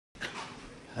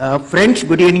Friends,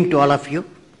 good evening to all of you.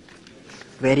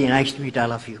 Very nice to meet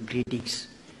all of you. Greetings.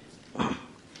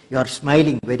 You are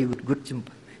smiling. Very good.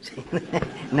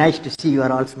 Nice to see you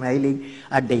are all smiling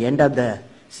at the end of the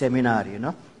seminar, you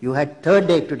know. You had third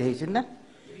day today, isn't it?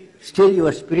 Still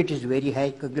your spirit is very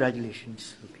high.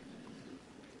 Congratulations.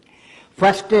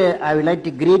 First, I would like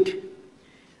to greet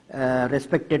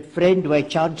respected friend, Vice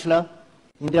Chancellor,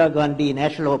 Indira Gandhi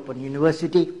National Open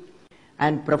University,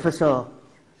 and Professor,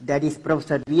 that is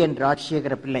Professor V.N.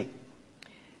 Rajshekhara Pillai,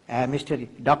 Mr.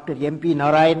 Dr. M.P.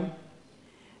 Narayan,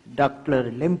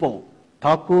 Dr. Limpo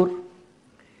Thakur,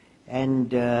 and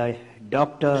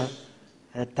Dr.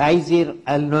 Taizir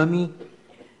Al-Nomi,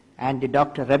 and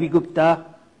Dr. Ravi Gupta,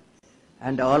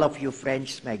 and all of you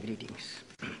friends, my greetings.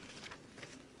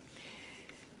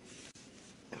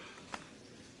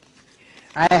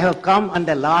 I have come on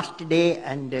the last day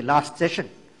and the last session,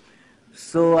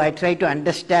 so I try to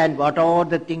understand what are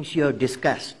the things you have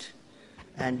discussed.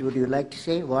 And would you like to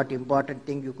say what important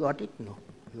thing you got it? No,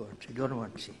 you don't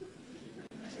want to say.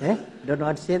 Don't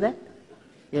want to say that?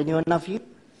 Any one of you?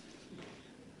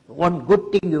 One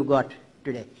good thing you got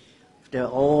today after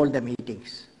all the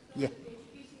meetings. Yeah.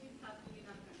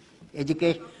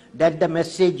 Education, that's the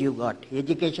message you got.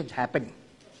 Education is happening.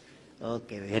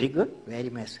 Okay, very good. Very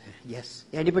nice. Yes.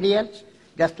 Anybody else?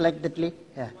 Just like that?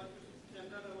 Yeah.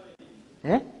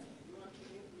 Eh?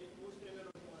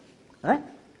 Huh?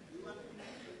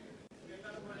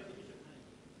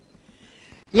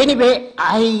 Anyway,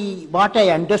 what I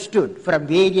understood from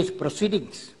various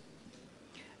proceedings,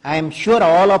 I am sure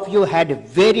all of you had a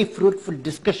very fruitful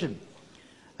discussion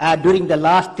during the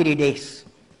last 3 days.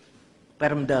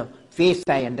 From the face,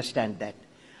 I understand that.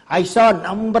 I saw a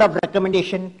number of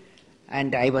recommendations,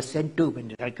 and I was sent to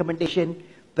a recommendation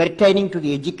pertaining to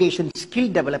the education skill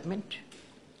development,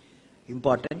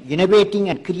 important, innovating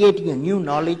and creating a new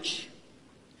knowledge,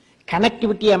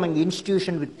 connectivity among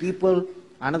institutions with people,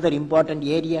 another important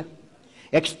area,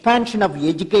 expansion of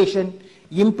education,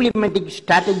 implementing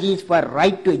strategies for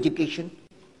right to education,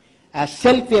 a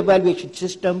self-evaluation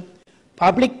system,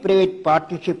 public-private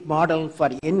partnership model for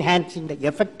enhancing the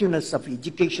effectiveness of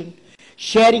education,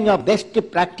 sharing of best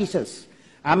practices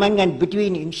among and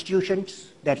between institutions,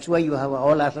 that's why you have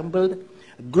all assembled,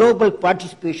 global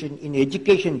participation in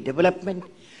education development,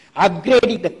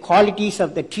 upgrading the qualities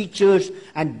of the teachers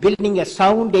and building a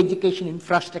sound education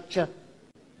infrastructure.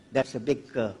 That's a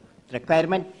big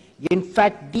requirement. In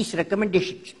fact, these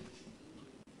recommendations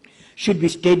should be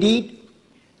studied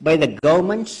by the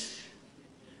governments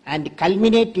and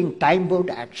culminate in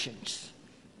time-bound actions.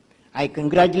 I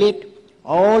congratulate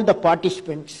all the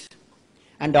participants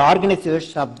and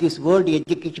organizers of this World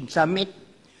Education Summit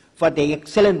for the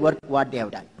excellent work what they have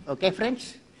done. Okay,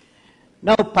 friends?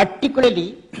 Now,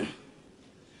 particularly,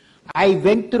 I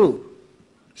went through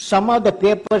some of the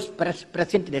papers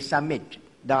present in the summit.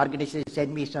 The organizers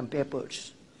sent me some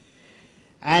papers.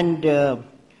 And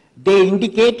they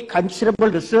indicate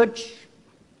considerable research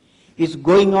is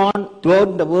going on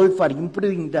throughout the world for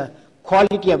improving the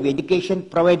quality of education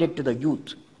provided to the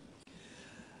youth.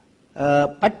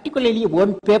 Particularly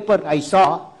one paper I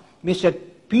saw, Mr.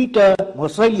 Peter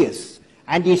Moselius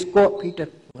and his Mr.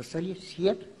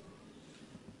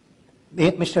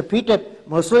 Peter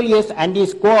Moselius and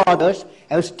his co-authors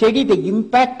have studied the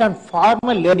impact on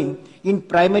formal learning in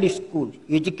primary school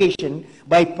education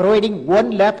by providing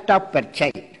 1 laptop per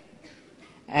child.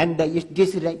 And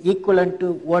this is equivalent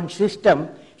to one system.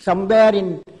 Somewhere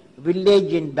in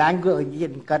village in Bangalore,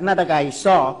 in Karnataka, I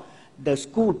saw the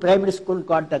school, primary school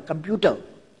got the computer,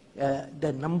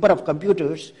 the number of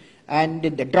computers, and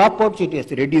the dropouts it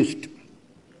is reduced.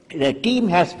 The team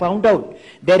has found out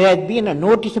there has been a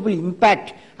noticeable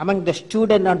impact among the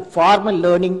students on formal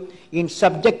learning in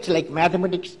subjects like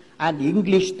mathematics and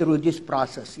English through this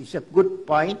process. It's a good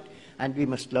point, and we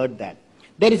must learn that.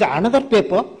 There is another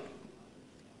paper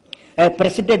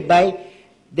presented by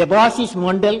Devasis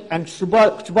Mondal and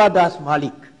Subhadas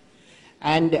Malik,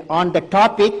 and on the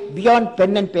topic Beyond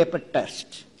Pen and Paper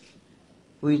Test.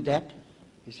 Who is that?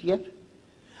 Is here?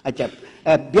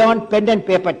 Beyond Pen and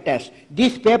Paper Test.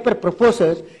 This paper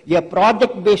proposes a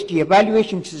project-based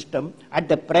evaluation system at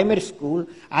the primary school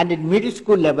and in middle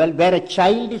school level where a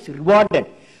child is rewarded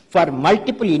for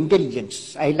multiple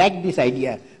intelligence. I like this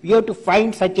idea. We have to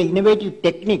find such innovative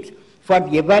techniques for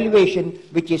the evaluation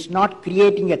which is not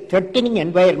creating a threatening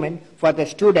environment for the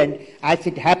student as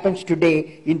it happens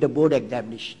today in the board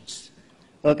examinations.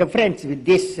 Okay, friends, with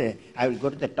this, I will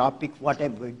go to the topic, what I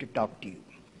am going to talk to you.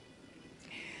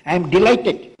 I am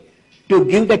delighted to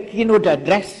give the keynote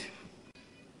address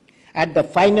at the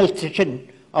final session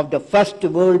of the first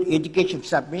World Education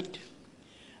Summit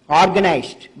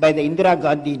organized by the Indira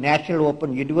Gandhi National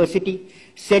Open University,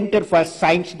 Center for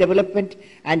Science Development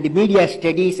and Media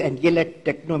Studies and Elets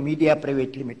Technomedia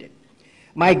Private Limited.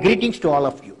 My greetings to all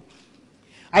of you.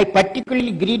 I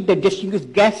particularly greet the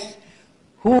distinguished guests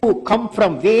who come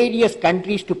from various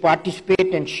countries to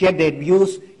participate and share their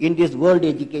views in this World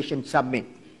Education Summit.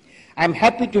 I am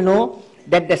happy to know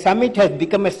that the summit has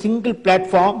become a single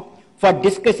platform for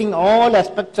discussing all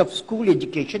aspects of school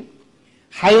education,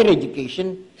 higher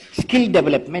education, skill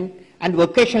development, and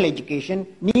vocational education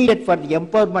needed for the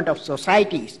empowerment of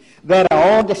societies where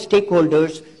all the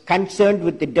stakeholders concerned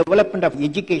with the development of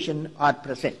education are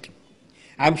present.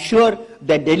 I am sure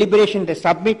the deliberation of the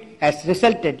summit has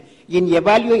resulted in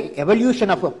evolution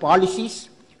of policies,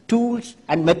 tools,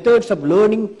 and methods of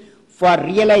learning for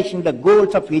realizing the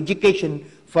goals of education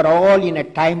for all in a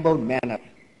time-bound manner.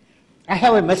 I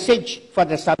have a message for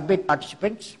the summit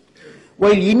participants.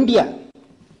 While India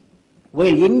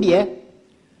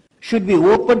should be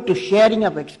open to sharing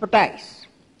of expertise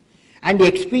and the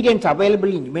experience available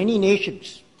in many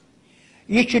nations,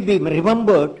 it should be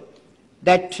remembered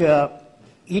that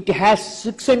it has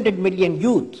 600 million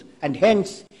youth, and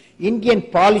hence Indian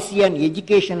policy on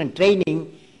education and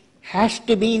training has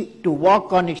to be to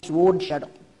walk on its own shadow.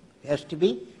 Has to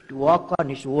be to walk on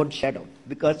its own shadow,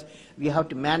 because we have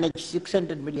to manage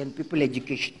 600 million people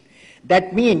education.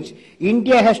 That means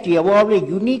India has to evolve a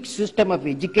unique system of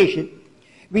education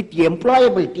with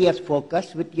employability as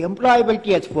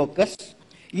focus,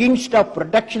 instead of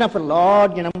production of a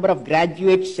large number of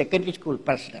graduate secondary school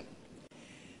personnel.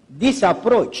 This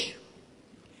approach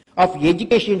of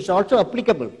education is also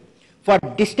applicable for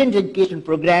distance education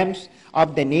programs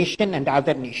of the nation and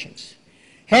other nations.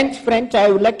 Hence, friends, I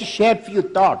would like to share a few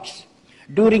thoughts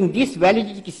during this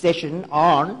validity session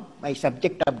on my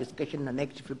subject of discussion in the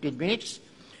next 15 minutes.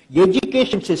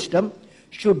 Education system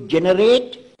should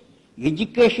generate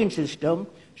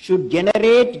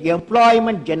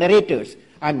employment generators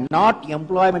and not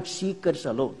employment seekers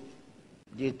alone.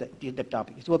 This is the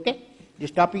topic. Is okay? This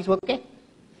topic is okay?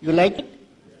 You like it?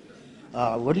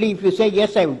 Only if you say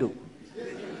yes, I will do.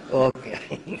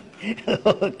 Okay.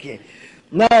 Okay.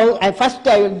 Now, first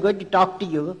I am going to talk to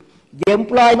you the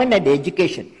employment and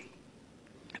education.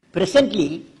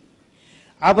 Presently,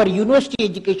 our university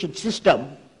education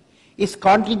system is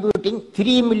contributing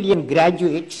 3 million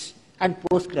graduates and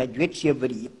postgraduates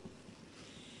every year.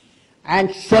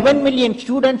 And 7 million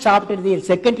students after their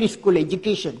secondary school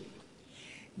education.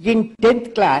 In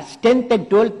 10th class, 10th and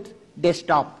 12th, they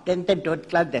stop. 10th and 12th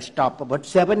class, they stop. About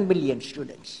 7 million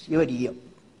students every year.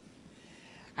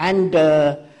 And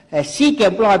seek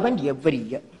employment every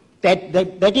year.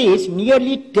 That is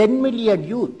nearly 10 million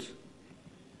youth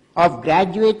of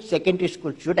graduate secondary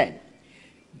school students.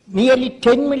 Nearly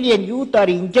 10 million youth are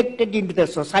injected into the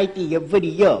society every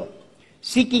year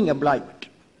seeking employment.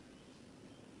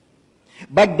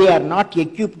 But they are not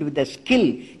equipped with the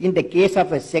skill in the case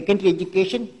of a secondary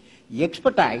education,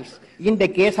 expertise in the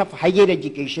case of higher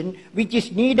education, which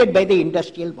is needed by the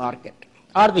industrial market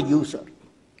or the user.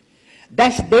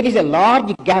 Thus, there is a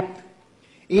large gap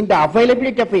in the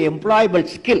availability of an employable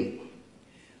skill.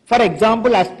 For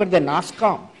example, as per the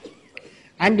NASCOM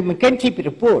and McKinsey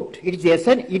report, it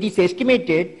is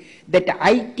estimated that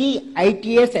IT,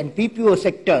 ITS and PPO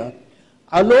sector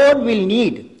alone will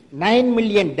need 9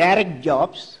 million direct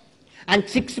jobs and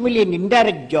 6 million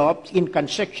indirect jobs in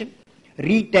construction,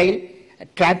 retail,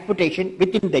 transportation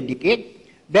within the decade,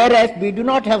 whereas we do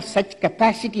not have such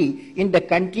capacity in the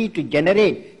country to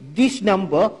generate this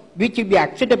number, which will be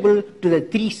acceptable to the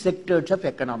three sectors of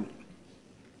economy.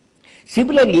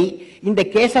 Similarly, in the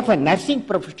case of a nursing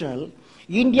professional,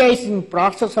 India is in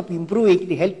process of improving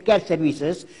the healthcare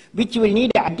services, which will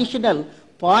need additional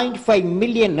 0.5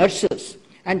 million nurses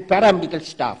and paramedical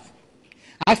staff.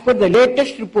 As per the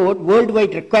latest report,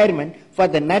 worldwide requirement for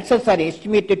the nurses are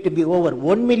estimated to be over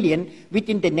 1 million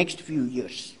within the next few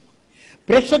years.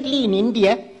 Presently in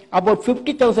India, about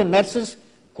 50,000 nurses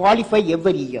qualify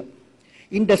every year.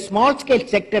 In the small-scale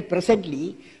sector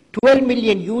presently, 12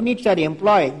 million units are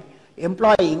employing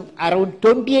around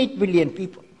 28 million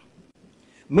people.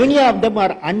 Many of them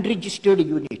are unregistered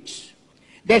units.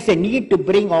 There's a need to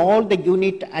bring all the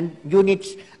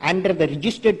units under the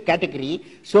registered category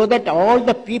so that all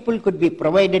the people could be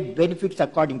provided benefits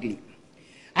accordingly.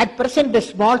 At present, the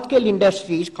small-scale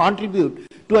industries contribute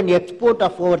to an export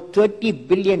of over $30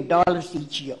 billion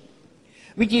each year,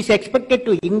 which is expected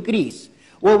to increase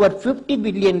over $50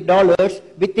 billion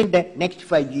within the next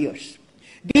 5 years.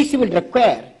 This will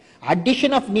require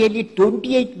addition of nearly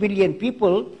 28 million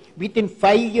people within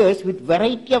 5 years with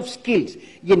variety of skills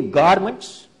in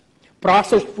garments,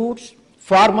 processed foods,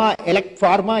 pharma,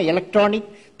 electronic,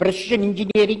 precision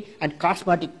engineering, and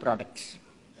cosmetic products.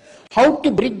 How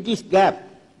to bridge this gap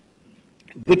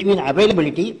between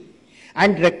availability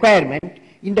and requirement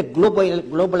in the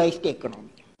globalized economy?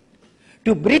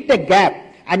 To bridge the gap,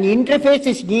 an interface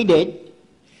is needed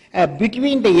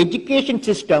between the education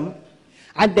system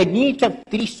and the needs of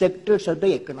three sectors of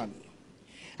the economy.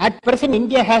 At present,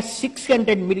 India has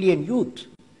 600 million youth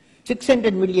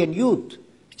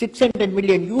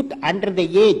under the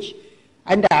age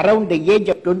and around the age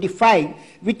of 25,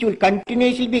 which will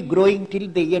continuously be growing till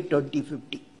the year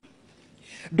 2050.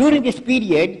 During this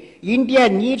period, India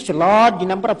needs a large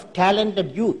number of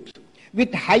talented youth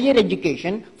with higher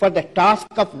education for the task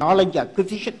of knowledge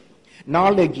acquisition,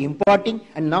 knowledge imparting,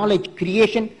 and knowledge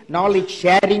creation, knowledge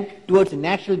sharing towards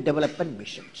national development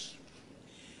missions.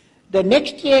 The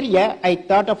next area I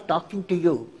thought of talking to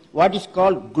you, what is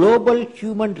called global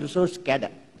human resource cadre.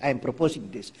 I am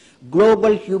proposing this,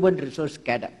 global human resource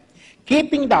cadre.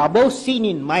 Keeping the above seen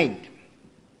in mind,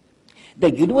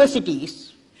 the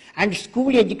universities and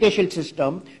school education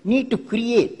system need to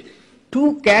create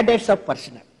two cadres of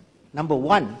personnel. Number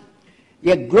one,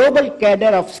 a global cadre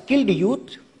of skilled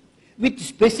youth with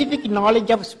specific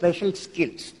knowledge of special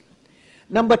skills.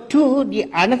 Number two,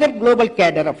 another global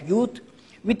cadre of youth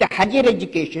with a higher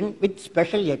education with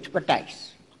special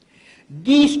expertise.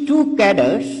 These two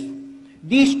cadres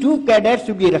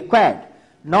should be required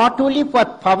not only for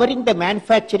powering the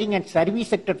manufacturing and service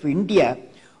sector of India,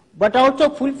 but also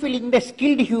fulfilling the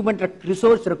skilled human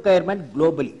resource requirement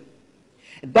globally.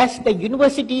 Thus, the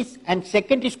universities and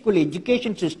secondary school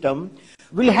education system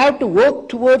will have to work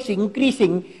towards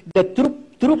increasing the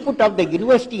throughput of the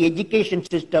university education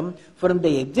system from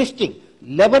the existing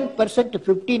 11% to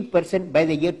 15% by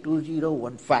the year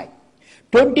 2015,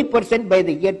 20% by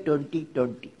the year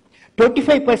 2020,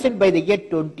 25% by the year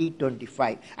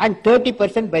 2025, and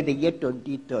 30% by the year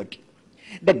 2030.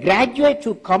 The graduates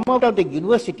who come out of the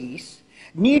universities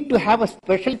need to have a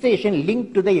specialization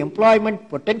linked to the employment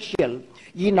potential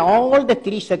in all the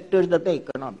three sectors of the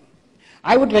economy.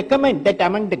 I would recommend that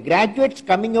among the graduates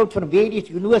coming out from various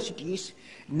universities,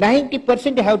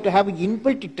 90% have to have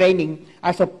inbuilt training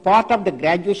as a part of the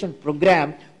graduation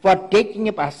program for taking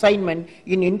up assignment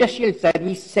in industrial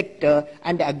service sector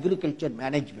and agriculture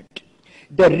management.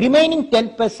 The remaining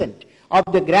 10% of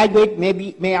the graduate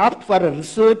may opt for a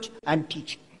research and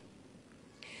teaching.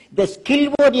 The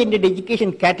skill-oriented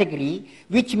education category,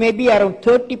 which may be around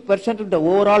 30% of the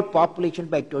overall population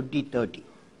by 2030,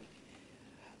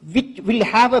 which will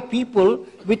have a people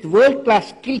with world-class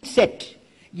skill set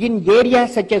in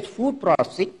areas such as food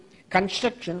processing,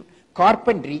 construction,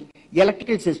 carpentry,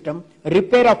 electrical system,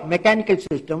 repair of mechanical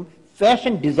system,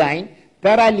 fashion design,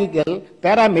 paralegal,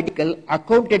 paramedical,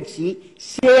 accountancy,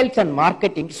 sales and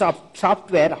marketing,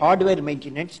 software, hardware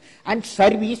maintenance, and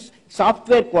service,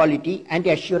 software quality and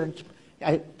assurance,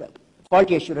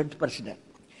 quality assurance personnel.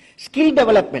 Skill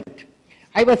development.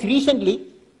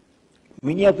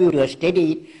 Many of you have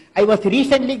studied, I was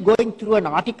recently going through an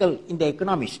article in The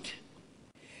Economist,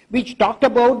 which talked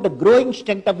about the growing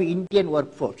strength of the Indian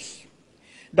workforce.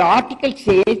 The article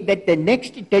says that the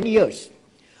next 10 years,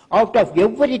 out of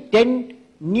every 10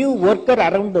 new workers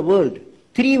around the world,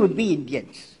 3 would be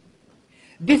Indians.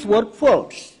 This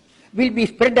workforce will be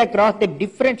spread across the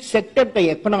different sectors of the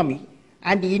economy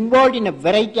and involved in a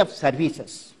variety of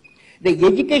services. The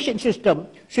education system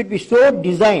should be so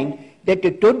designed that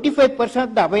 25%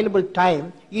 of the available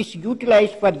time is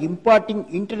utilized for imparting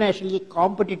internationally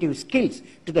competitive skills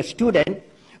to the student,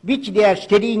 which they are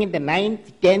studying in the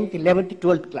 9th, 10th, 11th,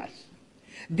 12th class.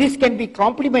 This can be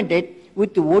complemented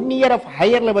with 1 year of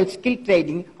higher level skill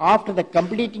training after the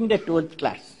completing the 12th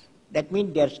class. That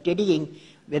means they are studying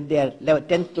when they are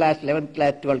 10th class, 11th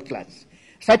class, 12th class.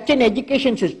 Such an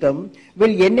education system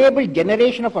will enable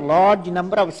generation of a large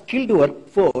number of skilled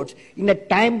workforce in a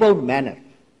time-bound manner.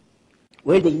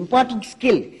 While the imparting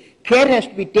skill, care has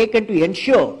to be taken to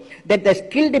ensure that the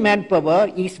skilled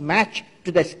manpower is matched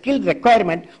to the skill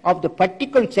requirement of the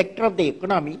particular sector of the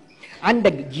economy and the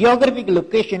geographic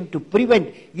location to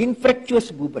prevent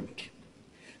infructuous movement.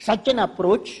 Such an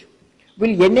approach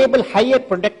will enable higher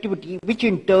productivity, which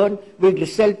in turn will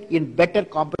result in better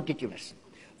competitiveness.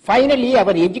 Finally,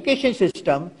 our education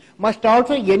system must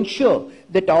also ensure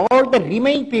that all the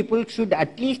remaining people should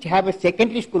at least have a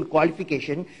secondary school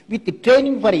qualification with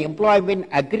training for employment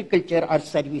in agriculture or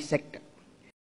service sector.